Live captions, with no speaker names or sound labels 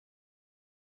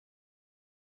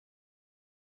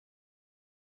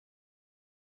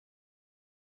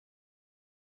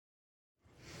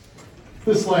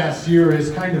This last year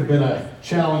has kind of been a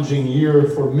challenging year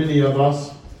for many of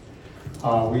us.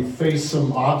 We faced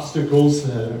some obstacles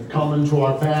that have come into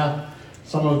our path.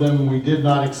 Some of them we did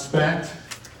not expect.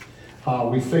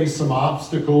 We faced some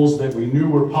obstacles that we knew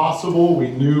were possible.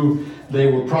 We knew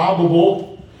they were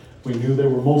probable. We knew they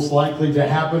were most likely to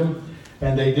happen,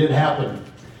 and they did happen.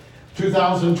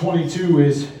 2022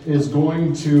 is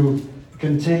going to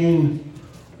contain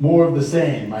more of the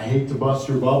same. I hate to bust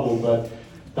your bubble, but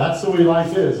that's the way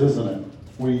life is, isn't it?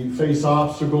 We face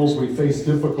obstacles, we face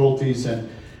difficulties, and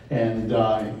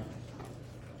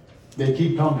they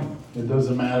keep coming. It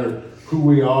doesn't matter who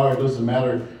we are, it doesn't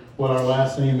matter what our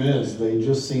last name is, they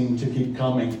just seem to keep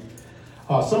coming.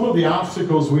 Some of the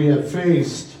obstacles we have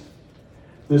faced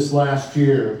this last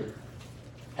year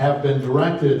have been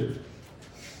directed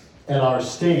at our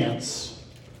stance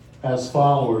as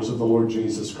followers of the Lord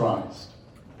Jesus Christ.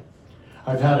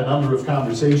 I've had a number of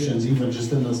conversations, even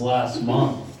just in this last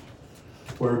month,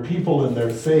 where people in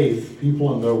their faith,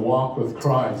 people in their walk with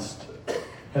Christ,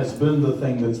 has been the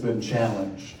thing that's been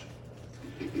challenged.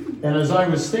 And as I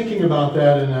was thinking about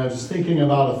that, and I was thinking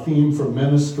about a theme for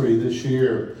ministry this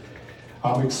year,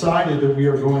 I'm excited that we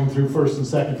are going through 1st and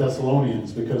 2nd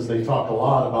Thessalonians, because they talk a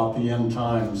lot about the end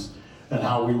times and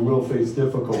how we will face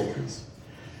difficulties.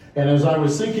 And as I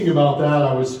was thinking about that,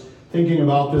 I was thinking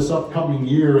about this upcoming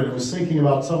year, and I was thinking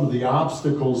about some of the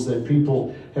obstacles that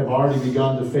people have already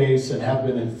begun to face and have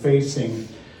been facing,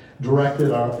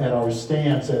 directed at our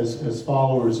stance as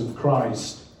followers of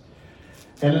Christ.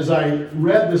 And as I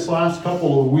read this last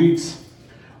couple of weeks,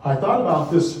 I thought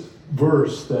about this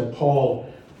verse that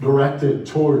Paul directed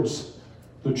towards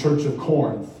the church of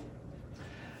Corinth.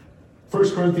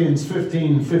 1 Corinthians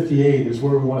 15:58 is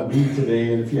where we want to be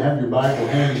today, and if you have your Bible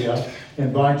handy, I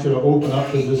invite you to open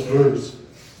up to this verse.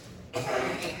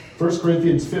 1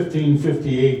 Corinthians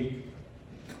 15:58.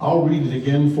 I'll read it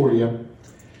again for you.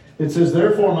 It says,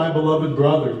 "Therefore, my beloved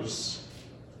brothers,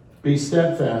 be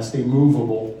steadfast,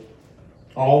 immovable,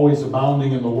 always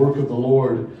abounding in the work of the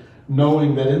Lord,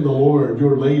 knowing that in the Lord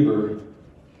your labor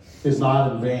is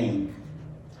not in vain."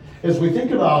 As we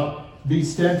think about be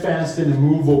steadfast and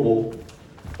immovable,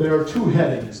 there are two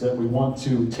headings that we want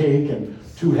to take and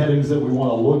two headings that we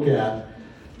want to look at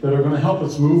that are going to help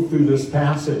us move through this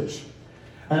passage.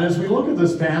 And as we look at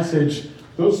this passage,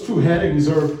 those two headings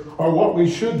are what we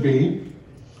should be,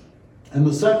 and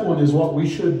the second one is what we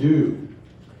should do.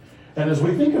 And as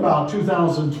we think about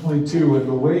 2022 and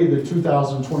the way that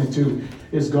 2022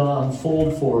 is going to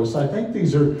unfold for us, I think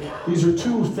these are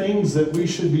two things that we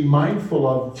should be mindful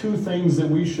of, two things that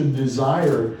we should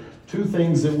desire, two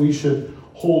things that we should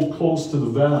hold close to the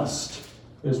vest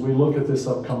as we look at this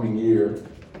upcoming year.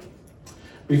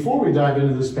 Before we dive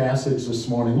into this passage this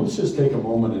morning, let's just take a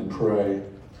moment and pray.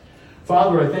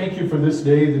 Father, I thank you for this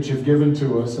day that you've given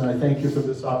to us, and I thank you for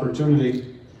this opportunity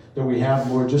that we have,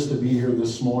 Lord, just to be here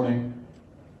this morning,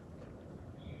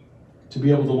 to be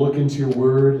able to look into your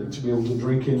word and to be able to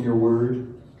drink in your word.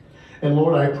 And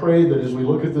Lord, I pray that as we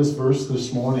look at this verse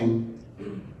this morning,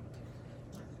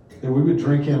 that we would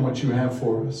drink in what you have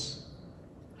for us.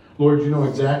 Lord, you know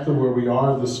exactly where we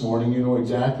are this morning. You know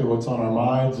exactly what's on our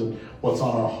minds and what's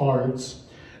on our hearts.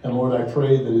 And Lord, I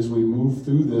pray that as we move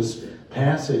through this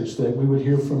passage, that we would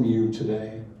hear from you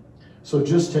today. So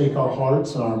just take our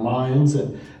hearts and our minds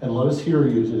and let us hear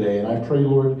you today. And I pray,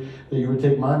 Lord, that you would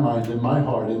take my mind and my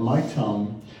heart and my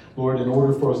tongue. Lord, in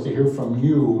order for us to hear from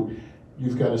you,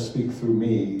 you've got to speak through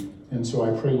me. And so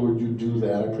I pray, Lord, you do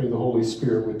that. I pray the Holy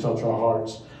Spirit would touch our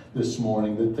hearts this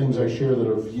morning, that things I share that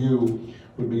are of you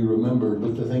would be remembered,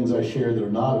 but the things I share that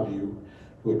are not of you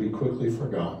would be quickly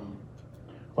forgotten.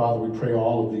 Father, we pray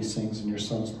all of these things in your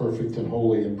Son's perfect and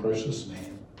holy and precious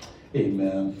name.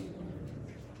 Amen.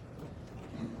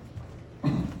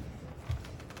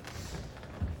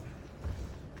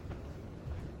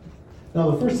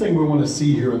 Now, the first thing we want to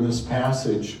see here in this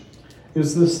passage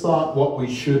is this thought, what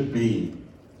we should be.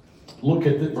 Look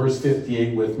at verse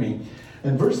 58 with me.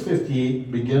 And verse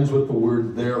 58 begins with the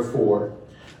word therefore.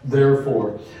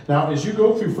 Therefore. Now, as you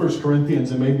go through 1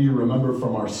 Corinthians, and maybe you remember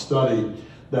from our study,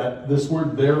 that this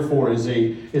word therefore is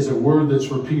a word that's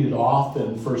repeated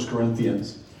often in 1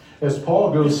 Corinthians. As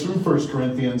Paul goes through 1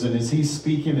 Corinthians, and as he's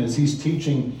speaking, as he's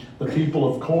teaching the people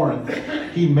of Corinth,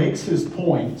 he makes his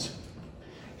point,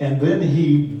 and then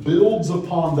he builds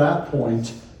upon that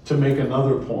point to make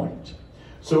another point.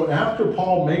 So after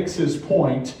Paul makes his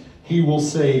point, he will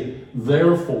say,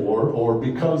 therefore, or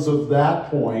because of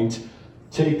that point,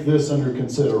 take this under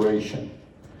consideration.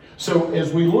 So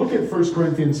as we look at 1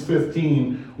 Corinthians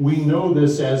 15, we know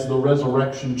this as the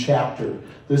resurrection chapter.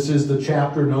 This is the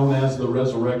chapter known as the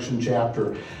resurrection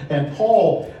chapter. And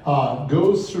Paul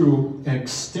goes through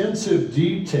extensive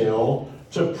detail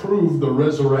to prove the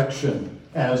resurrection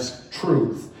as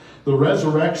truth. The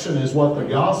resurrection is what the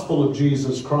gospel of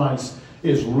Jesus Christ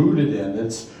is rooted in.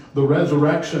 It's the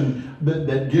resurrection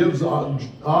that gives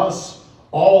us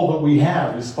all that we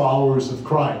have as followers of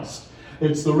Christ.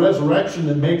 It's the resurrection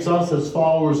that makes us as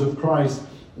followers of Christ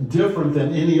different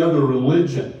than any other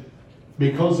religion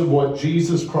because of what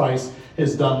Jesus Christ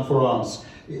has done for us.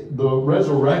 The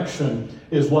resurrection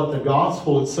is what the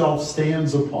gospel itself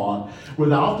stands upon.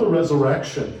 Without the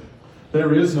resurrection,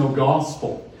 there is no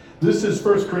gospel. This is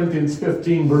 1 Corinthians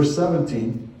 15, verse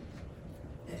 17.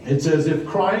 It says, if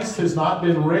Christ has not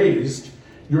been raised,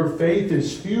 your faith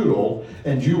is futile,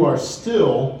 and you are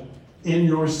still in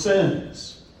your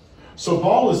sins. So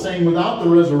Paul is saying without the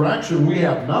resurrection, we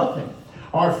have nothing.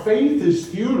 Our faith is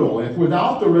futile. If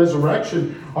without the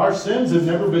resurrection, our sins have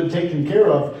never been taken care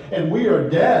of, and we are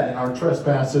dead in our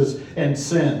trespasses and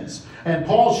sins. And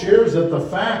Paul shares that the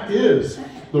fact is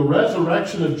the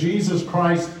resurrection of Jesus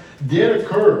Christ did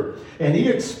occur. And he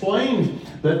explained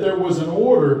that there was an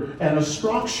order and a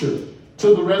structure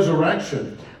to the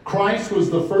resurrection. Christ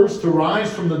was the first to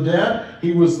rise from the dead.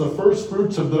 He was the first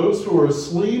fruits of those who are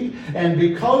asleep. And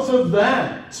because of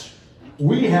that,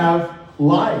 we have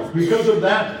life. Because of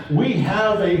that, we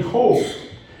have a hope.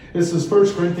 This is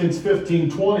 1 Corinthians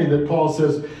 15:20 that Paul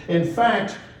says, in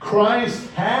fact, Christ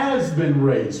has been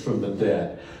raised from the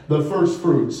dead, the first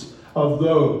fruits of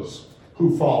those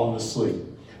who've fallen asleep.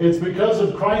 It's because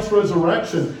of Christ's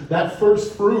resurrection, that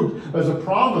first fruit as a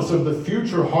promise of the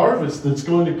future harvest that's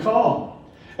going to come.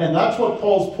 And that's what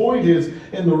Paul's point is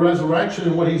in the resurrection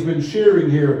and what he's been sharing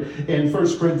here in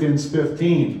 1 Corinthians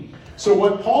 15. So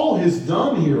what Paul has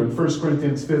done here in 1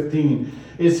 Corinthians 15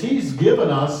 is he's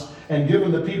given us and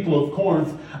given the people of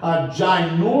Corinth a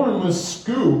ginormous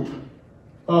scoop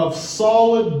of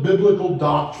solid biblical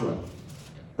doctrine.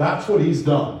 That's what he's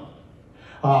done.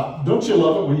 Don't you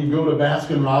love it when you go to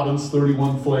Baskin Robbins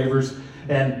 31 flavors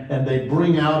and they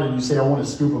bring out and you say, I want a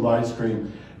scoop of ice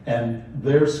cream, and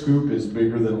their scoop is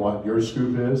bigger than what your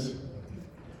scoop is?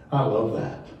 I love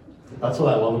that. That's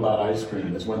what I love about ice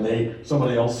cream, is when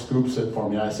somebody else scoops it for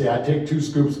me. I say, I take 2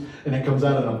 scoops and it comes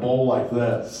out in a bowl like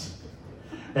this.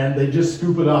 And they just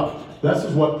scoop it up. This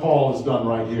is what Paul has done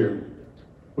right here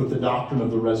with the doctrine of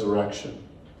the resurrection.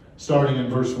 Starting in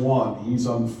verse 1, he's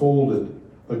unfolded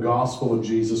the gospel of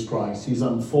Jesus Christ. He's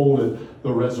unfolded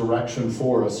the resurrection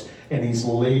for us, and he's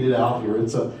laid it out here.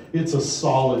 It's a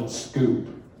solid scoop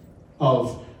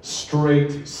of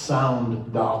straight,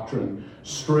 sound doctrine,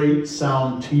 straight,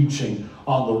 sound teaching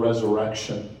on the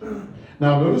resurrection.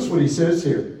 Now, notice what he says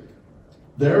here.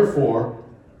 Therefore,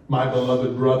 my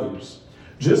beloved brothers,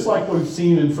 just like we've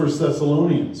seen in 1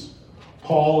 Thessalonians,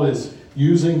 Paul is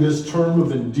using this term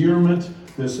of endearment,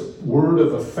 this word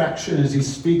of affection as he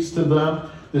speaks to them.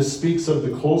 This speaks of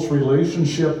the close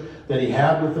relationship that he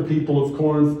had with the people of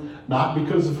Corinth, not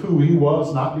because of who he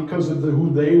was, not because of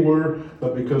who they were,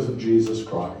 but because of Jesus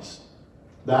Christ.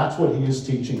 That's what he is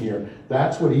teaching here.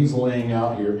 That's what he's laying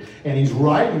out here. And he's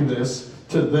writing this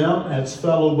to them as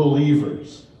fellow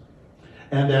believers.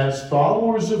 And as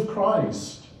followers of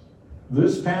Christ,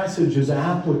 this passage is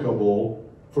applicable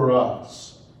for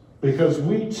us, because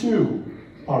we too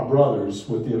are brothers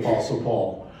with the Apostle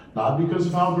Paul. Not because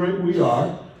of how great we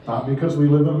are, not because we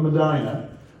live in Medina,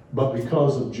 but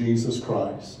because of Jesus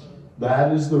Christ.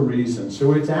 That is the reason.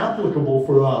 So it's applicable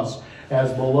for us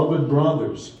as beloved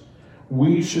brothers.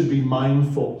 We should be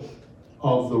mindful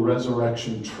of the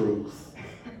resurrection truth.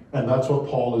 And that's what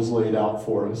Paul has laid out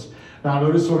for us. Now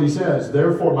notice what he says.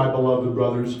 Therefore, my beloved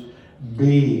brothers,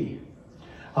 be.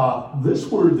 This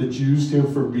word that's used here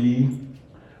for be,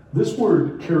 this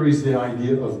word carries the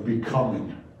idea of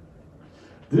becoming.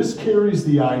 This carries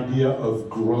the idea of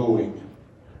growing.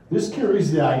 This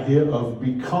carries the idea of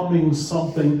becoming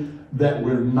something that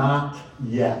we're not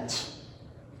yet.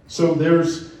 So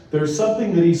there's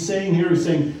something that he's saying here. He's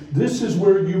saying, this is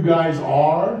where you guys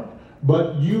are,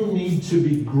 but you need to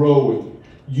be growing.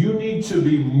 You need to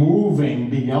be moving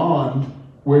beyond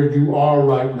where you are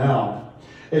right now.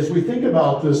 As we think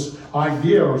about this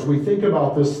idea, or as we think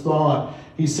about this thought,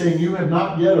 he's saying you have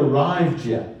not yet arrived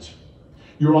yet.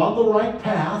 You're on the right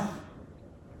path,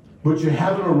 but you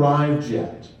haven't arrived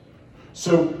yet.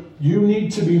 So you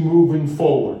need to be moving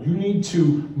forward. You need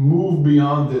to move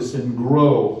beyond this and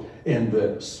grow in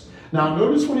this. Now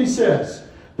notice what he says.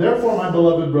 Therefore, my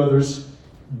beloved brothers,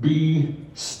 be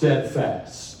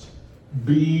steadfast.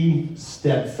 Be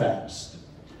steadfast.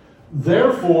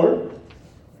 Therefore,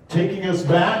 taking us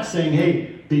back, saying,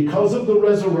 hey, because of the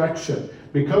resurrection,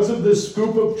 because of this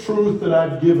scoop of truth that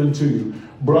I've given to you,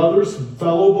 brothers,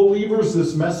 fellow believers,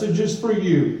 this message is for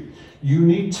you. You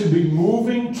need to be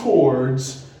moving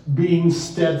towards being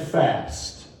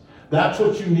steadfast. That's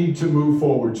what you need to move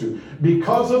forward to.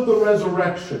 Because of the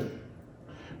resurrection,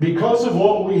 because of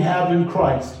what we have in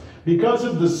Christ, because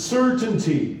of the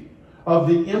certainty of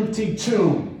the empty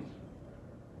tomb,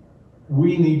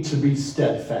 we need to be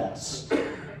steadfast.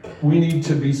 We need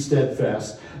to be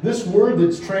steadfast. This word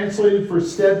that's translated for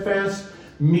steadfast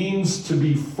means to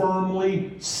be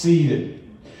firmly seated.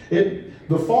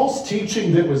 The false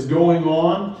teaching that was going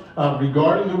on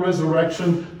regarding the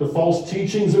resurrection, the false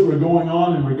teachings that were going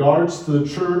on in regards to the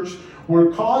church,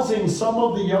 were causing some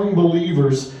of the young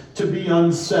believers to be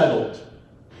unsettled.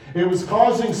 It was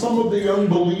causing some of the young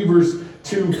believers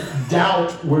to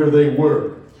doubt where they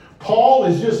were. Paul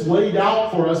has just laid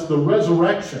out for us the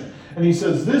resurrection. And he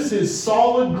says, this is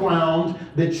solid ground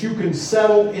that you can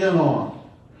settle in on.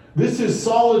 This is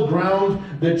solid ground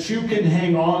that you can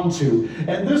hang on to.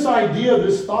 And this idea,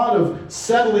 this thought of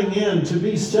settling in, to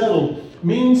be settled,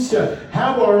 means to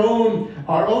have our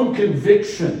own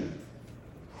conviction.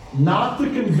 Not the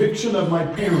conviction of my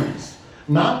parents.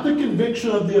 Not the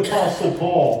conviction of the Apostle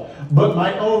Paul, but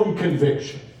my own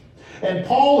conviction. And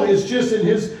Paul is just, in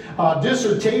his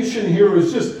dissertation here,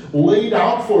 is just laid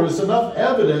out for us enough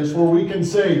evidence where we can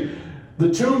say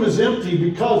the tomb is empty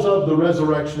because of the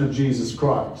resurrection of Jesus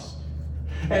Christ.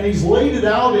 And he's laid it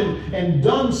out and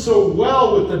done so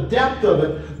well with the depth of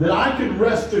it that I can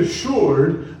rest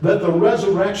assured that the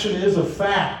resurrection is a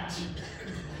fact.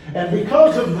 And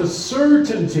because of the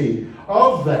certainty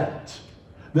of that,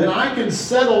 then I can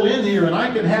settle in here and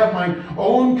I can have my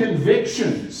own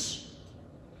convictions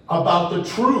about the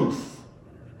truth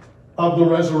of the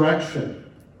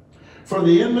resurrection. For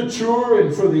the immature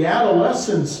and for the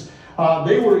adolescents,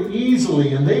 they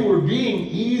were being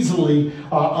easily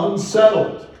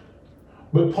unsettled.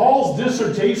 But Paul's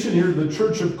dissertation here to the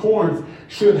church of Corinth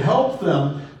should help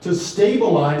them to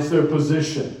stabilize their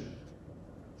position.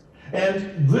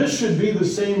 And this should be the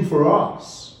same for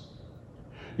us.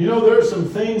 You know, there are some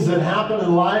things that happen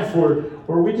in life where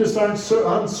we just aren't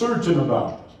uncertain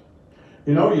about.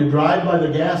 You know, you drive by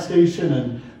the gas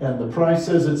station and the price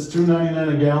says it's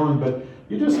 $2.99 a gallon, but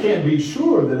you just can't be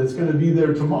sure that it's going to be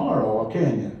there tomorrow,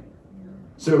 can you?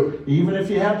 So even if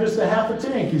you have just a half a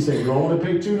tank, you say, do I want to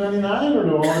pay $2.99 or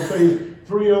do I want to pay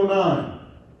 $3.09?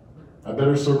 I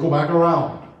better circle back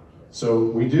around. So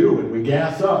we do, and we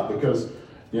gas up because,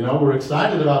 you know, we're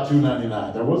excited about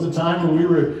 $2.99. There was a time when we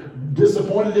were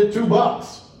disappointed at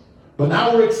 $2, but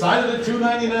now we're excited at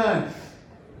 $2.99.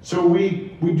 So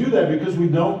we do that because we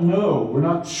don't know. We're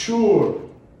not sure.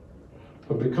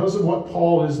 But because of what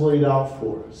Paul has laid out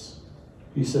for us,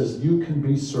 he says you can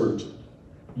be certain.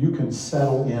 You can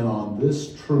settle in on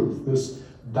this truth, this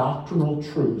doctrinal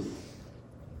truth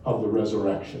of the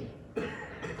resurrection.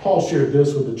 Paul shared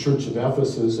this with the church of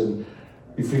Ephesus in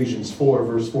Ephesians 4,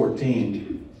 verse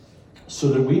 14. So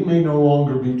that we may no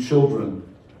longer be children,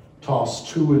 tossed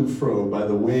to and fro by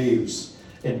the waves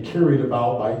and carried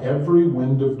about by every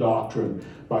wind of doctrine,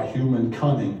 by human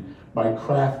cunning, by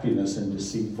craftiness and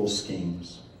deceitful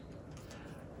schemes.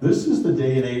 This is the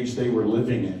day and age they were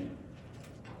living in.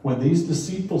 When these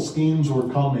deceitful schemes were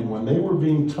coming, when they were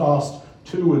being tossed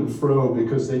to and fro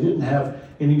because they didn't have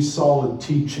any solid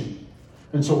teaching.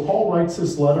 And so Paul writes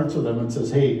this letter to them and says,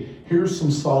 hey, here's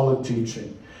some solid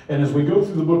teaching. And as we go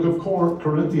through the book of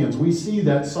Corinthians, we see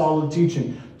that solid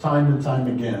teaching time and time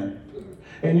again.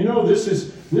 And you know, this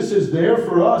is there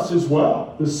for us as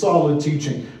well, this solid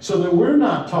teaching, so that we're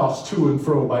not tossed to and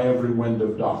fro by every wind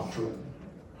of doctrine.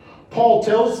 Paul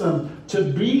tells them to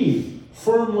be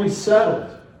firmly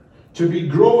settled, to be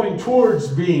growing towards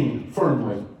being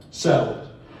firmly settled,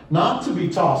 not to be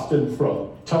tossed to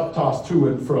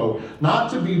and fro,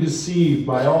 not to be deceived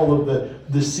by all of the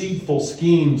deceitful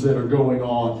schemes that are going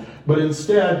on, but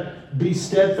instead be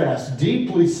steadfast,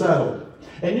 deeply settled.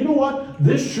 And you know what?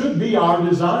 This should be our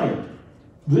desire.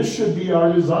 This should be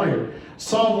our desire.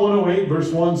 Psalm 108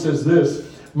 verse 1 says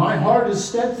this, my heart is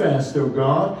steadfast, O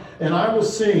God, and I will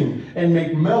sing and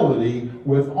make melody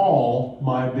with all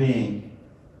my being.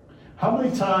 How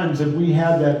many times have we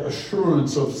had that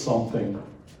assurance of something?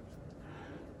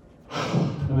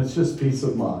 And it's just peace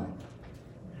of mind.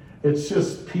 It's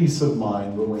just peace of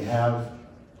mind when we have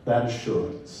that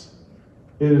assurance.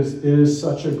 It is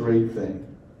such a great thing.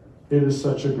 It is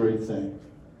such a great thing.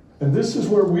 And this is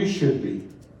where we should be.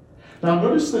 Now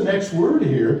notice the next word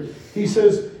here. He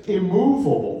says,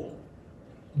 immovable.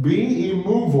 Be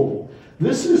immovable.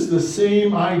 This is the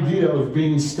same idea of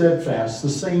being steadfast, the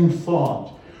same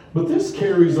thought. But this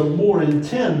carries a more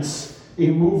intense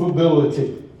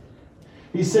immovability.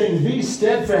 He's saying, be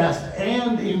steadfast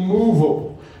and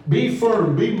immovable. Be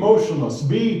firm, be motionless,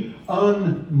 be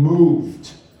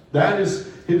unmoved. That is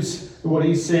what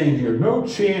he's saying here. No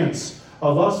chance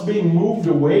of us being moved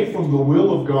away from the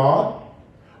will of God,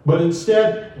 but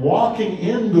instead walking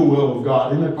in the will of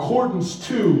God, in accordance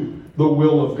to the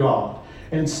will of God.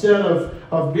 Instead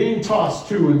of being tossed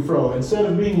to and fro, instead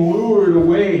of being lured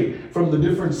away from the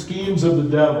different schemes of the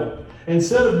devil,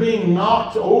 instead of being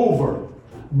knocked over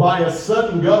by a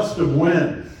sudden gust of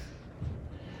wind.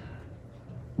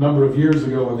 A number of years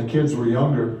ago, when the kids were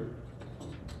younger,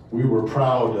 we were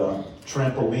proud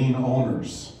trampoline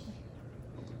owners.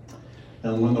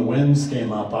 And when the winds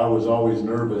came up, I was always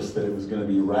nervous that it was going to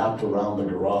be wrapped around the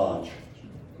garage.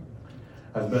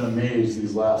 I've been amazed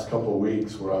these last couple of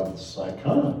weeks where I was like,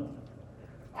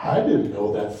 I didn't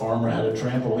know that farmer had a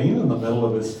trampoline in the middle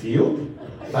of his field.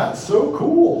 That's so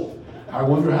cool. I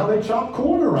wonder how they chop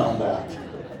corn around that.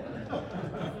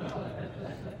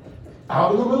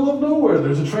 Out in the middle of nowhere,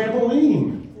 there's a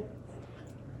trampoline.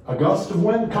 A gust of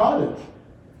wind caught it.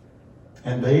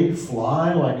 And they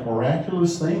fly like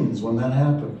miraculous things when that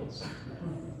happens.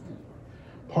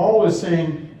 Paul is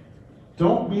saying,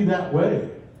 don't be that way.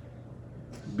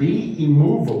 Be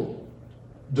immovable.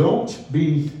 Don't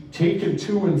be taken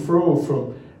to and fro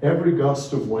from every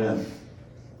gust of wind.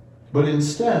 But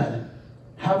instead,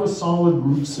 have a solid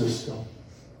root system.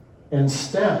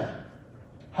 Instead,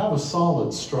 have a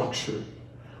solid structure.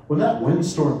 When that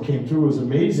windstorm came through, it was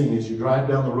amazing. As you drive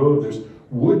down the road, there's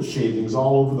wood shavings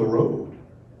all over the road.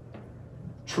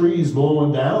 Trees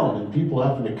blowing down and people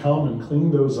having to come and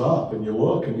clean those up. And you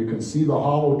look and you can see the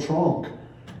hollow trunk.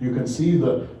 You can see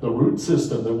the root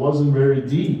system that wasn't very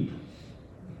deep.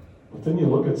 But then you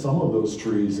look at some of those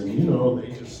trees and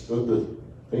they just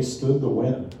stood the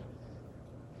wind.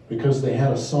 Because they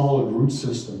had a solid root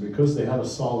system, because they had a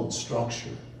solid structure.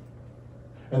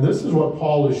 And this is what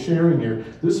Paul is sharing here.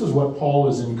 This is what Paul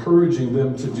is encouraging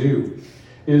them to do,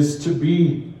 is to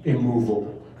be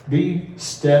immovable, be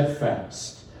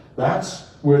steadfast. That's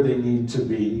where they need to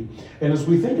be. And as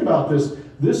we think about this,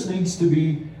 this needs to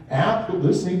be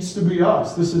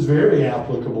us. This is very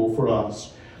applicable for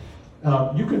us.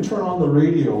 You can turn on the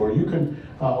radio or you can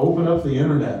open up the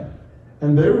internet,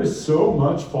 and there is so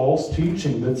much false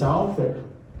teaching that's out there.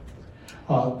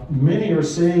 Many are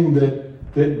saying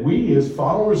that we, as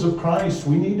followers of Christ,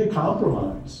 we need to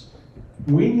compromise.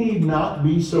 We need not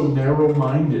be so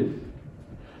narrow-minded.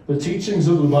 The teachings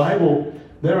of the Bible,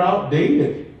 they're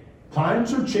outdated.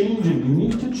 Times are changing. You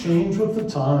need to change with the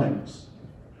times.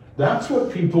 That's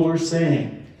what people are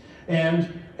saying.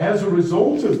 And as a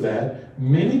result of that,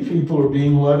 many people are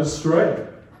being led astray.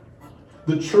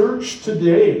 The church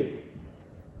today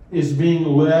is being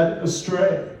led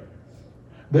astray.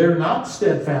 They're not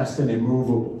steadfast and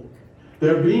immovable.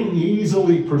 They're being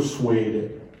easily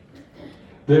persuaded.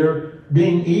 They're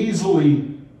being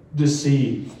easily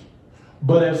deceived.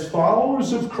 But as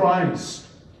followers of Christ,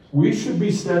 we should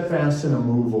be steadfast and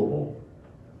immovable.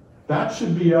 That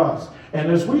should be us. And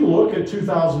as we look at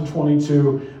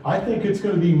 2022, I think it's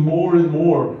going to be more and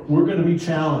more, we're going to be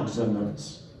challenged in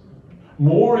this.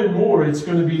 More and more, it's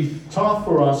going to be tough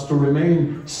for us to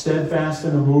remain steadfast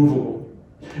and immovable.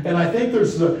 And I think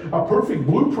there's a perfect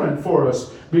blueprint for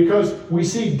us, because we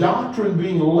see doctrine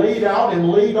being laid out and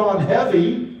laid on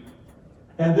heavy,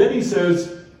 and then he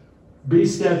says, be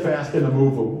steadfast and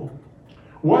immovable.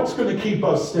 What's going to keep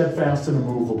us steadfast and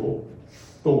immovable?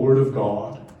 The Word of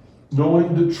God.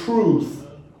 Knowing the truth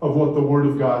of what the Word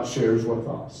of God shares with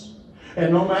us.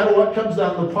 And no matter what comes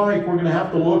down the pike, we're going to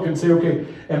have to look and say, okay,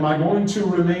 am I going to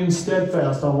remain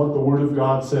steadfast on what the Word of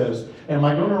God says? Am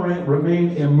I going to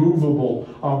remain immovable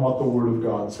on what the Word of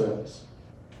God says?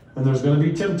 And there's going to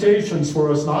be temptations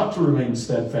for us not to remain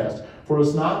steadfast, for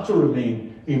us not to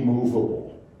remain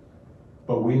immovable.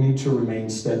 But we need to remain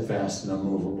steadfast and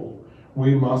immovable.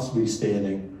 We must be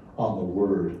standing on the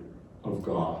Word of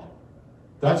God.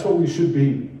 That's what we should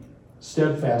be,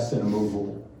 steadfast and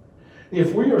immovable.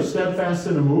 If we are steadfast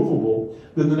and immovable,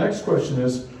 then the next question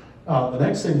is, the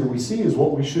next thing that we see is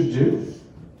what we should do.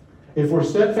 If we're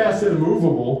steadfast and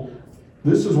immovable,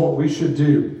 this is what we should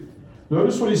do.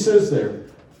 Notice what he says there.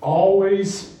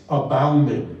 Always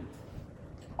abounding.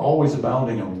 Always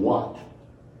abounding in what?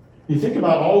 You think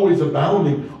about always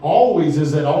abounding. Always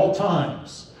is at all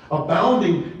times.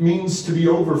 Abounding means to be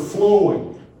overflowing.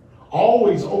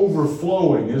 Always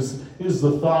overflowing is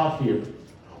the thought here.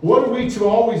 What are we to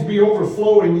always be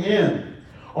overflowing in?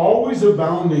 Always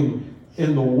abounding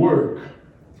in the work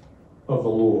of the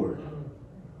Lord.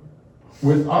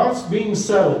 with us being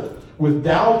settled, with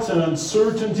doubts and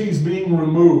uncertainties being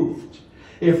removed,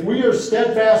 if we are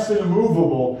steadfast and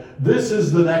immovable, this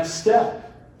is the next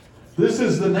step. This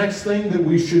is the next thing that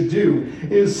we should do,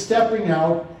 is stepping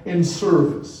out in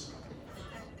service.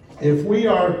 If we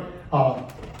are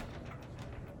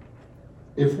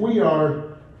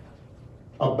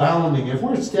abounding, if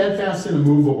we're steadfast and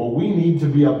immovable, we need to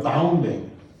be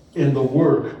abounding in the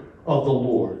work of the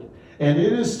Lord. And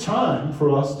it is time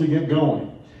for us to get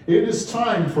going. It is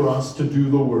time for us to do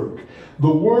the work.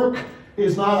 The work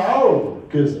is not our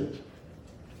work, is it?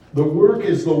 The work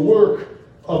is the work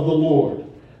of the Lord.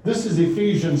 This is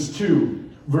Ephesians 2,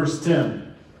 verse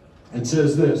 10. It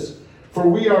says this, "For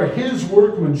we are his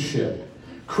workmanship,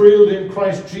 created in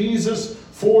Christ Jesus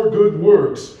for good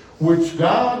works, which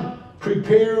God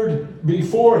prepared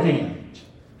beforehand,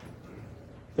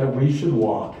 that we should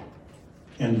walk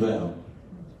in them."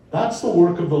 That's the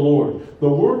work of the Lord. The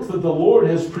work that the Lord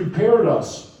has prepared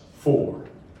us for.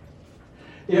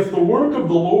 If the work of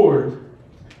the Lord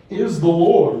is the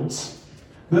Lord's,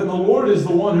 then the Lord is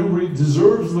the one who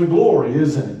deserves the glory,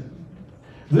 isn't it?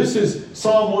 This is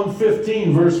Psalm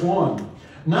 115, verse 1.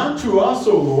 "Not to us,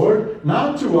 O Lord,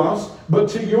 not to us, but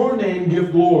to your name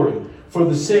give glory, for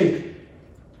the sake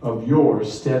of your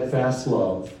steadfast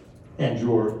love and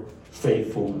your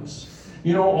faithfulness."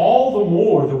 You know, all the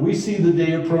more that we see the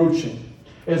day approaching,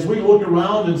 as we look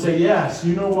around and say, yes,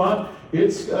 you know what?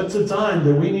 It's a time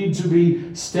that we need to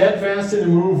be steadfast and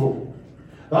immovable.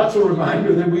 That's a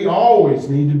reminder that we always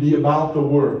need to be about the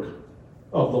work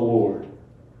of the Lord.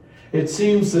 It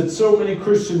seems that so many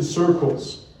Christian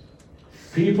circles,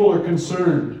 people are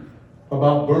concerned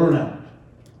about burnout.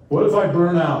 What if I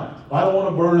burn out? I don't want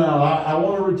to burn out. I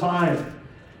want to retire.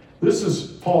 This is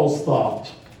Paul's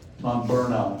thought on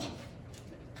burnout.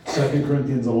 2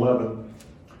 Corinthians 11,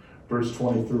 verse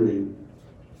 23.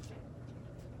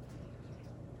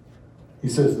 He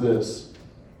says this,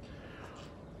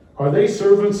 "Are they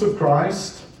servants of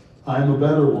Christ? I am a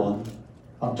better one.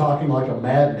 I'm talking like a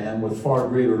madman with far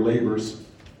greater labors,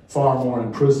 far more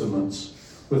imprisonments,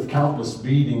 with countless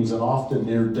beatings and often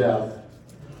near death.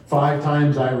 5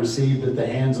 times I received at the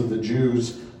hands of the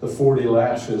Jews the 40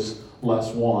 lashes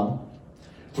less one.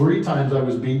 3 times I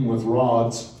was beaten with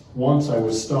rods. Once I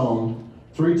was stoned.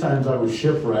 3 times I was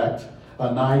shipwrecked.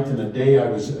 A night and a day I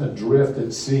was adrift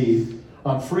at sea.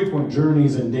 On frequent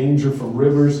journeys in danger from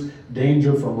rivers,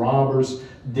 danger from robbers,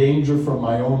 danger from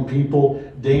my own people,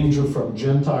 danger from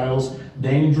Gentiles,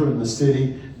 danger in the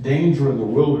city, danger in the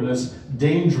wilderness,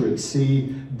 danger at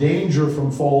sea, danger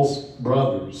from false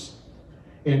brothers.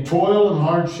 In toil and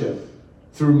hardship,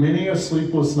 through many a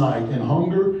sleepless night, in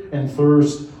hunger and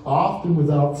thirst, often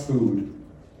without food,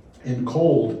 in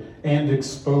cold and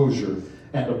exposure,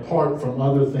 and apart from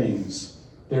other things,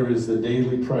 there is the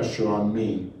daily pressure on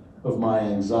me of my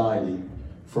anxiety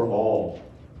for all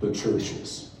the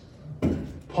churches."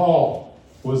 Paul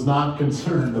was not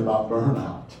concerned about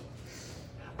burnout.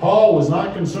 Paul was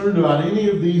not concerned about any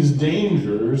of these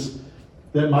dangers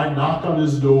that might knock on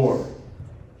his door.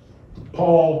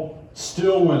 Paul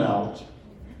still went out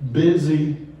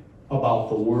busy about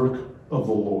the work of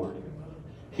the Lord.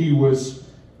 He was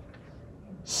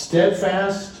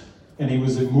steadfast and he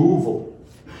was immovable.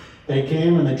 They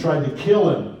came and they tried to kill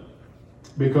him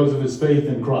because of his faith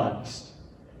in Christ.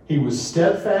 He was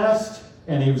steadfast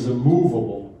and he was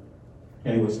immovable,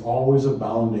 and he was always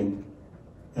abounding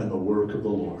in the work of the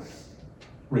Lord,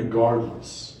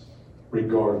 regardless.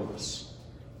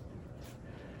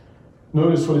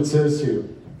 Notice what it says here.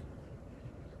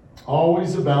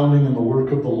 Always abounding in the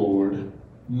work of the Lord,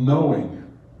 knowing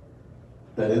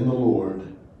that in the Lord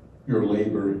your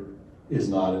labor is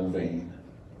not in vain.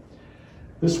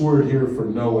 This word here for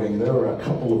knowing, there are a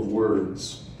couple of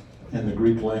words in the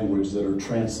Greek language that are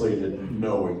translated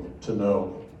knowing, to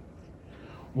know.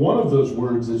 One of those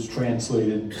words that's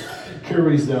translated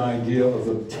carries the idea of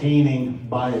obtaining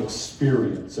by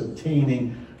experience,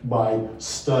 obtaining by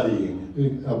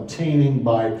studying, obtaining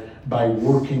by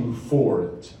working for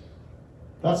it.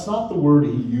 That's not the word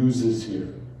he uses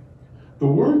here. The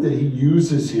word that he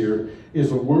uses here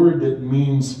is a word that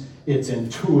means it's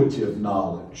intuitive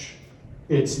knowledge.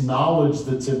 It's knowledge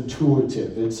that's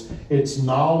intuitive. It's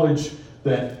knowledge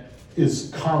that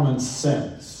is common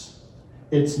sense.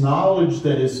 It's knowledge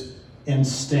that is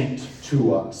instinct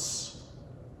to us.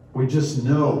 We just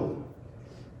know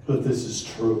that this is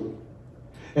true.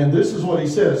 And this is what he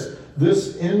says.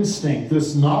 This instinct,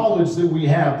 this knowledge that we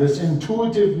have, this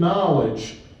intuitive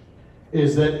knowledge,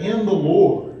 is that in the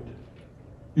Lord,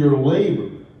 your labor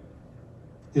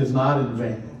is not in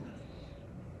vain.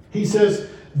 He says,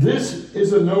 this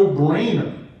is a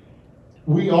no-brainer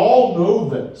we all know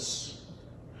this,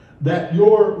 that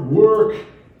your work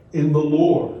in the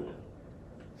Lord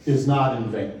is not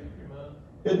in vain.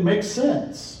 It makes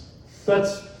sense.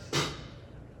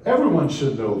 Everyone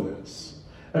should know this.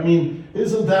 I mean,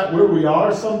 isn't that where we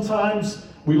are sometimes?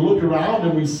 We look around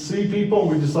and we see people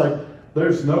and we just like,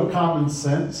 there's no common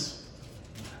sense.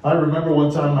 I remember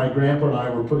one time my grandpa and I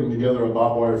were putting together a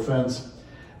barbed wire fence,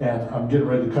 and I'm getting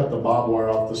ready to cut the barbed wire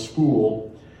off the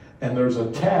spool, and there's a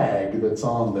tag that's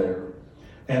on there.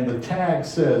 And the tag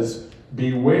says,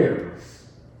 beware.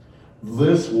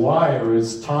 This wire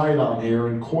is tied on here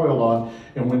and coiled on,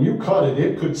 and when you cut it,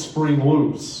 it could spring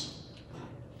loose.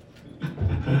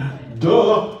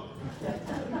 Duh.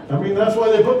 I mean, that's why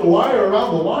they put the wire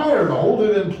around the wire to hold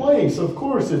it in place. Of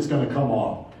course it's going to come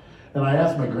off. And I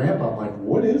asked my grandpa, I'm like,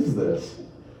 what is this?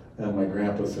 And my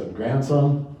grandpa said,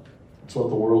 grandson, it's what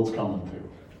the world's coming to.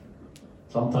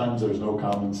 Sometimes there's no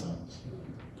common sense.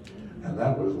 And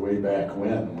that was way back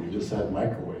when we just had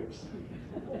microwaves.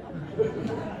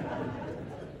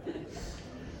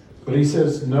 But he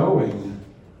says, knowing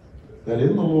that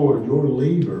in the Lord your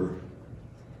labor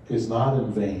is not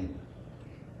in vain.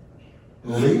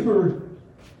 Labor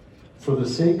for the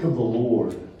sake of the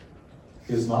Lord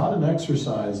is not an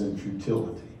exercise in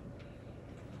futility.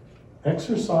 It's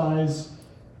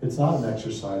not an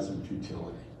exercise in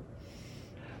futility.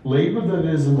 Labor that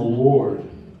is in the Lord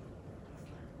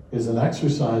is an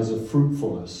exercise of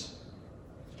fruitfulness.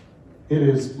 It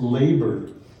is labor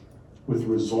with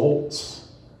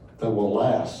results that will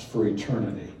last for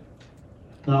eternity.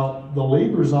 Now, the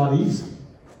labor is not easy.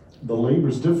 The labor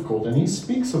is difficult, and he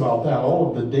speaks about that, all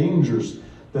of the dangers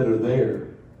that are there.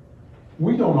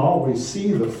 We don't always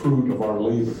see the fruit of our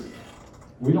labor.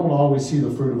 We don't always see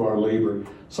the fruit of our labor.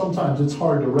 Sometimes it's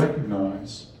hard to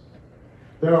recognize.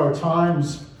 There are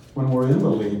times when we're in the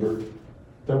labor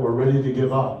that we're ready to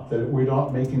give up, that we're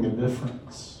not making a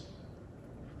difference.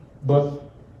 But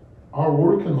our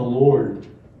work in the Lord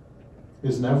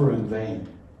is never in vain.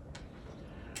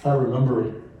 I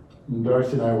remember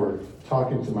Darcy and I were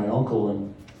talking to my uncle,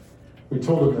 and we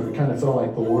told him that we kind of felt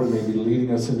like the Lord may be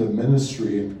leading us into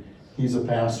ministry, and he's a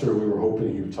pastor. We were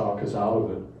hoping he would talk us out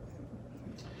of it.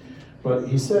 But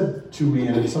he said to me,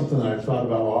 and it's something that I've thought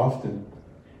about often,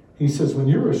 he says, when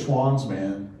you're a Schwann's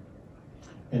man,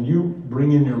 and you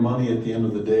bring in your money at the end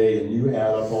of the day, and you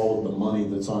add up all of the money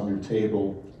that's on your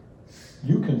table,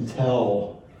 you can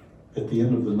tell at the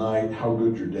end of the night how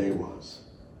good your day was.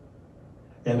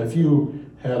 And if you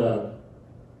had a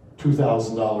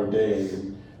 $2,000 day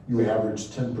and you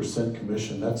averaged 10%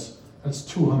 commission, that's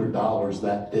 $200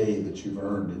 that day that you've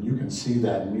earned, and you can see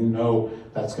that, and you know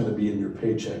that's going to be in your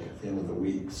paycheck at the end of the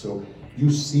week. So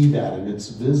you see that, and it's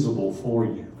visible for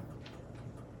you.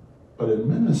 But in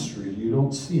ministry, you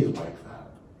don't see it like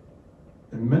that.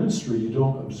 In ministry, you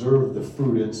don't observe the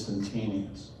fruit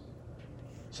instantaneous.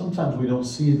 Sometimes we don't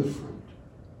see the fruit.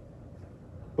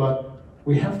 But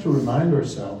we have to remind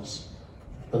ourselves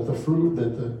that the fruit,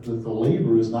 that the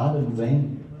labor is not in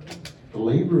vain. The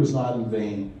labor is not in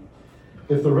vain.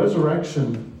 If the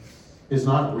resurrection is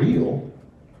not real,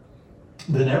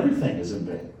 then everything is in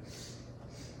vain.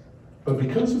 But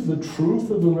because of the truth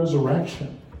of the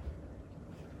resurrection,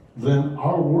 then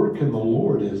our work in the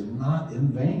Lord is not in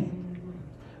vain.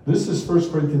 This is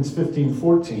 1 Corinthians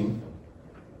 15:14.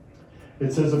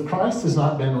 It says, if Christ has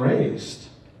not been raised,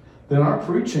 then our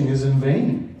preaching is in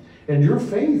vain, and your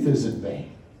faith is in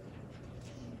vain.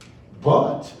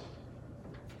 But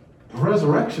the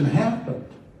resurrection happened.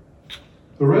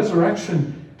 The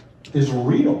resurrection is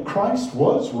real. Christ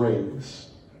was raised.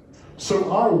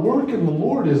 So our work in the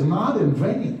Lord is not in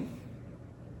vain,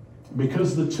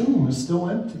 because the tomb is still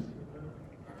empty.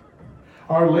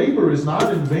 Our labor is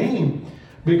not in vain,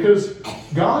 because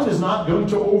God is not going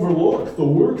to overlook the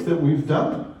work that we've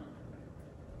done.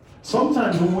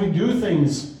 Sometimes when we do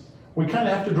things, we kind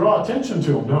of have to draw attention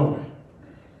to them, don't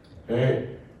we?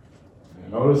 Hey,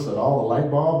 you notice that all the light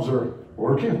bulbs are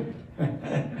working?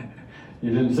 You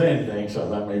didn't say anything, so I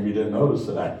thought maybe you didn't notice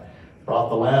that I brought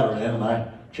the ladder in and I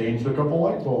changed a couple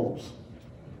light bulbs.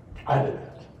 I did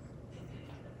that.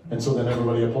 And so then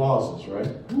everybody applauses, right?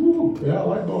 Ooh, yeah,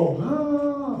 light bulbs.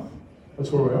 Ah.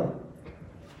 That's where we are.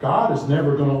 God is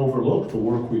never going to overlook the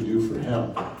work we do for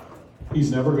him.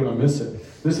 He's never going to miss it.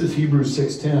 This is Hebrews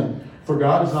 6:10. For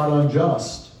God is not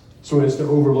unjust so as to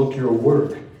overlook your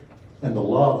work and the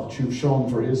love that you've shown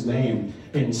for his name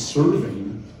in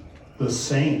serving the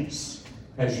saints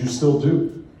as you still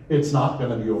do. It's not going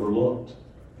to be overlooked.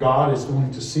 God is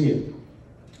going to see it.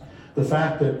 The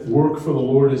fact that work for the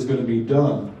Lord is going to be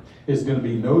done, is going to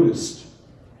be noticed,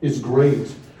 is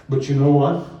great. But you know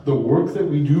what? The work that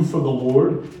we do for the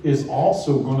Lord is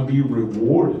also going to be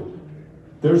rewarded.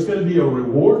 There's going to be a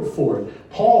reward for it.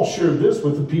 Paul shared this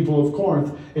with the people of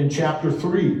Corinth in chapter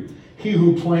 3. He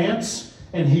who plants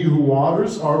and he who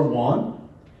waters are one.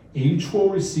 Each will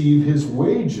receive his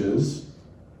wages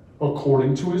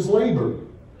according to his labor.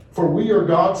 For we are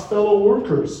God's fellow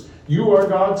workers. You are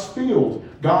God's field,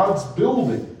 God's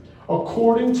building.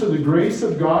 According to the grace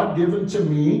of God given to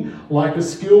me, like a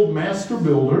skilled master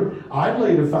builder, I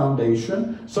laid a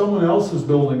foundation, someone else is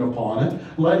building upon it.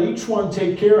 Let each one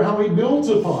take care how he builds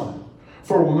upon it.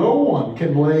 For no one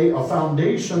can lay a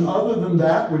foundation other than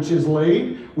that which is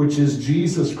laid, which is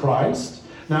Jesus Christ.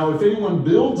 Now, if anyone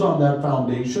builds on that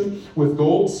foundation with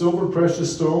gold, silver,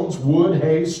 precious stones, wood,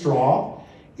 hay, straw,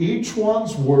 each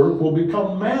one's work will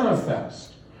become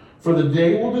manifest, for the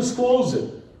day will disclose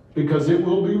it, because it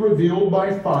will be revealed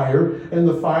by fire, and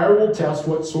the fire will test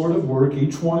what sort of work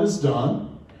each one has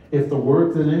done. If the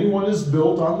work that anyone has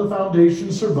built on the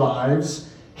foundation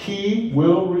survives, he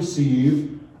will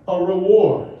receive a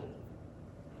reward.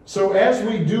 So as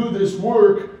we do this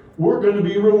work, we're going to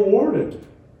be rewarded.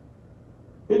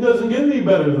 It doesn't get any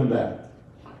better than that.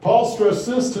 Paul stressed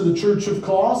this to the church of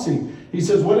Colossae. He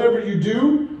says, whatever you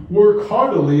do, work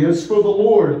heartily as for the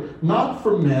Lord, not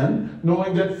for men,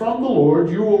 knowing that from the Lord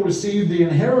you will receive the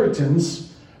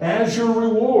inheritance as your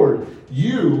reward.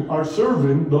 You are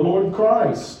serving the Lord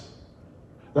Christ.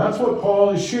 That's what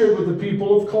Paul has shared with the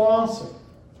people of Colossae.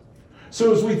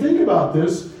 So as we think about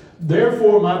this,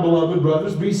 therefore, my beloved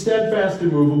brothers, be steadfast,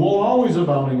 immovable, always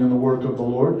abounding in the work of the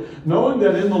Lord, knowing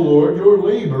that in the Lord your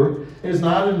labor is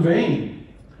not in vain.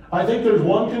 I think there's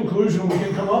one conclusion we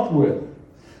can come up with.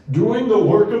 Doing the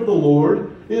work of the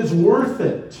Lord is worth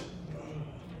it.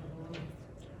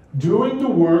 Doing the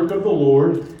work of the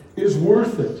Lord is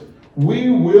worth it. We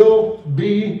will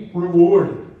be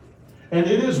rewarded. And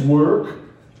it is work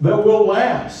that will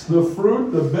last. The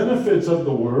fruit, the benefits of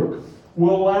the work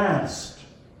will last.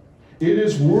 It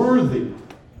is worthy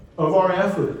of our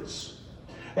efforts.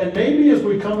 And maybe as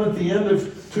we come at the end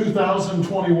of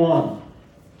 2021,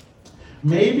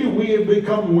 maybe we have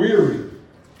become weary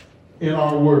in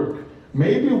our work.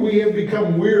 Maybe we have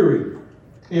become weary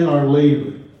in our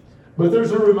labor. But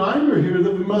there's a reminder here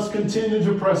that we must continue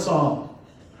to press on.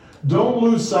 Don't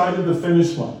lose sight of the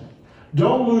finish line.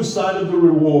 Don't lose sight of the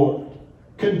reward.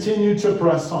 Continue to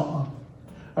press on.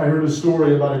 I heard a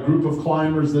story about a group of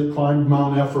climbers that climbed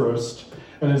Mount Everest.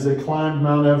 And as they climbed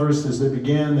Mount Everest, as they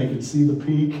began, they could see the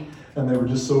peak, and they were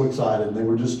just so excited. They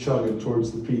were just chugging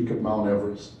towards the peak of Mount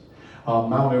Everest.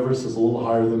 Mount Everest is a little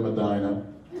higher than Medina.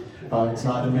 It's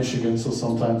not in Michigan, so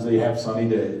sometimes they have sunny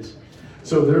days.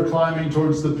 So they're climbing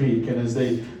towards the peak, and as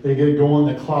they get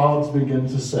going, the clouds begin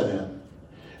to set in.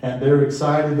 And they're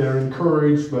excited, they're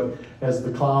encouraged, but as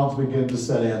the clouds begin to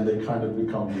set in, they kind of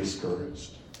become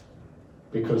discouraged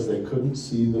because they couldn't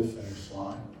see the finish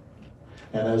line.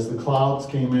 And as the clouds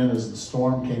came in, as the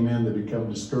storm came in, they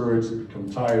become discouraged, they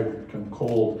become tired, they become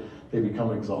cold, they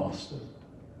become exhausted.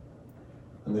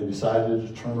 And they decided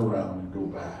to turn around and go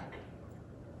back.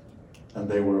 And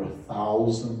they were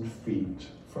 1,000 feet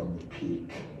from the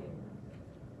peak.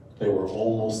 They were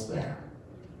almost there,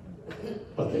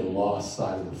 but they lost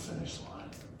sight of the finish line.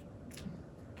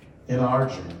 In our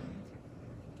journey,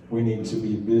 we need to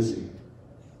be busy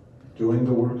doing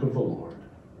the work of the Lord,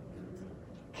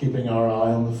 keeping our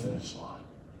eye on the finish line,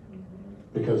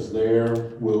 because there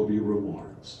will be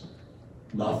rewards.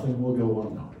 Nothing will go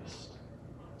unnoticed.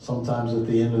 Sometimes at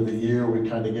the end of the year, we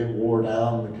kind of get wore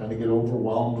down, we kind of get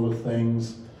overwhelmed with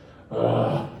things.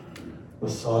 The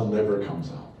sun never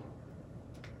comes out.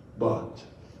 But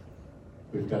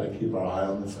we've got to keep our eye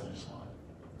on the finish line.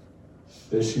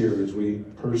 This year, as we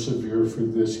persevere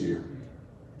through this year,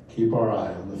 keep our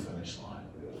eye on the finish line.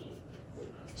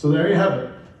 So there you have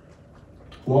it.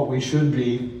 What we should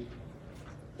be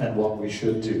and what we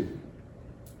should do.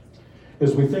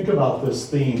 As we think about this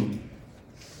theme,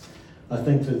 I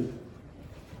think that the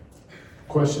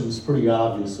question is pretty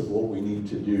obvious of what we need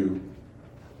to do.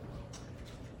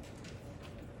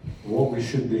 What we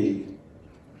should be.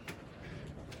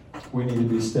 We need to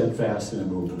be steadfast and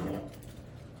immovable.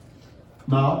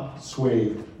 Not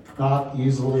swayed, not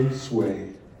easily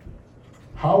swayed.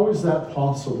 How is that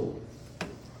possible?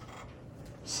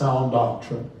 Sound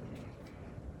doctrine.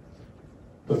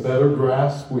 The better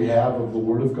grasp we have of the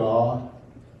Word of God,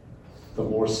 the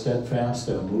more steadfast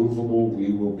and immovable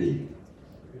we will be.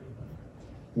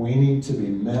 We need to be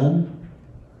men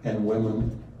and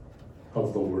women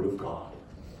of the Word of God.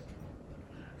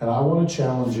 And I want to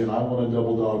challenge you, and I want to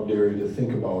double dog dare you to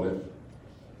think about it.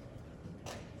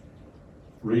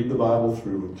 Read the Bible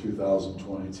through in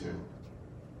 2022.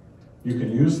 You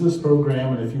can use this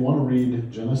program, and if you want to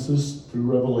read Genesis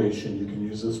through Revelation, you can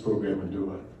use this program and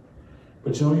do it.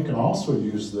 But you can also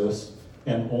use this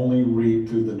and only read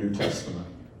through the New Testament.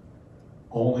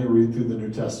 Only read through the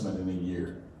New Testament in a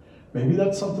year. Maybe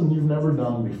that's something you've never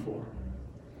done before.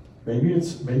 Maybe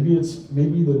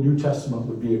the New Testament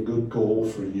would be a good goal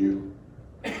for you.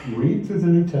 Read through the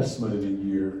New Testament in a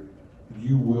year.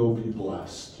 You will be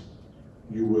blessed.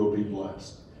 You will be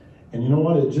blessed. And you know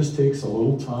what? It just takes a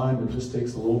little time. It just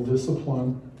takes a little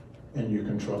discipline, and you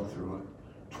can truck through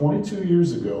it. 22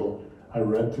 years ago, I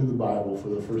read through the Bible for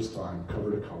the first time,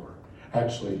 cover to cover.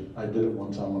 Actually, I did it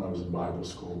one time when I was in Bible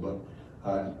school, but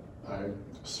I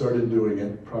started doing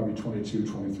it probably 22,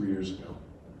 23 years ago.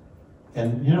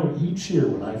 And each year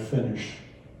when I finish,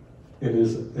 it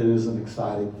is an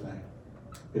exciting thing.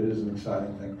 It is an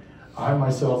exciting thing. I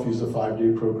myself use a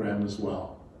 5-day program as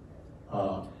well.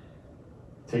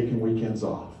 Taking weekends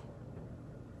off.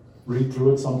 Read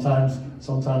through it.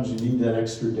 Sometimes you need that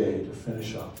extra day to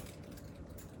finish up.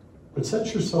 But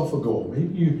set yourself a goal.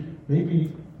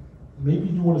 Maybe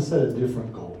you want to set a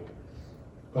different goal.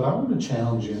 But I want to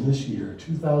challenge you in this year,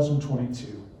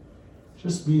 2022,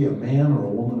 just be a man or a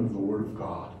woman of the Word of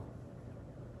God.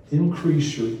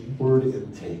 Increase your word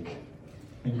intake.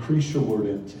 Increase your word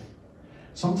intake.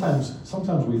 Sometimes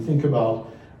we think about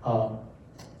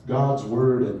God's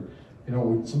Word, and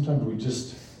sometimes we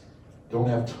just don't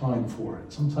have time for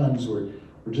it. Sometimes we're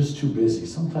just too busy.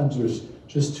 Sometimes there's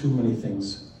just too many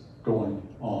things going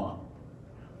on.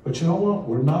 But you know what?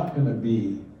 We're not going to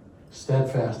be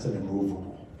steadfast and immovable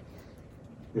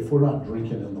if we're not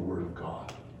drinking in the Word of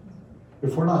God.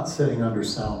 If we're not sitting under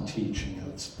sound teaching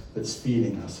that's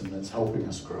feeding us and that's helping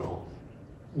us grow,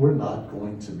 we're not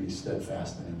going to be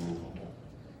steadfast and immovable.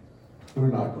 We're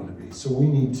not going to be. So we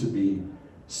need to be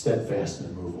steadfast and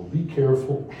immovable. Be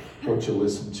careful what you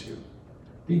listen to.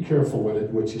 Be careful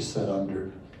what you sit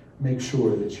under. Make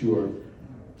sure that you are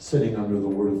sitting under the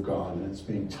Word of God and it's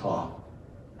being taught.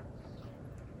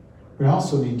 We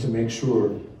also need to make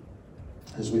sure,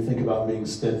 as we think about being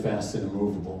steadfast and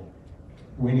immovable,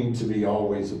 we need to be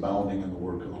always abounding in the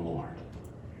work of the Lord.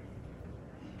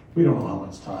 We don't know how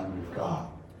much time we've got.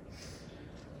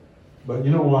 But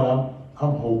you know what?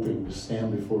 I'm hoping to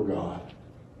stand before God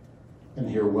and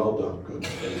hear, "Well done, good and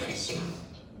faithful servant."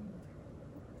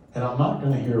 And I'm not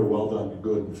going to hear, "Well done,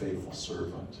 good and faithful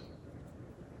servant,"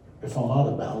 if I'm not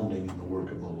abounding in the work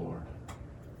of the Lord.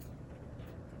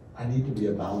 I need to be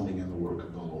abounding in the work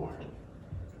of the Lord.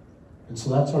 And so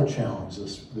that's our challenge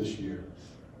this year.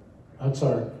 That's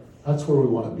where we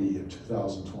want to be in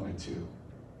 2022.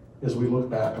 As we look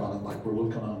back on it like we're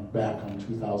looking back on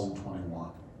 2021.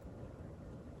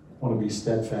 I want to be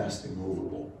steadfast and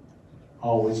immovable,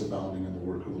 always abounding in the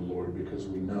work of the Lord, because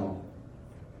we know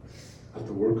that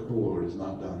the work of the Lord is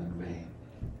not done in vain.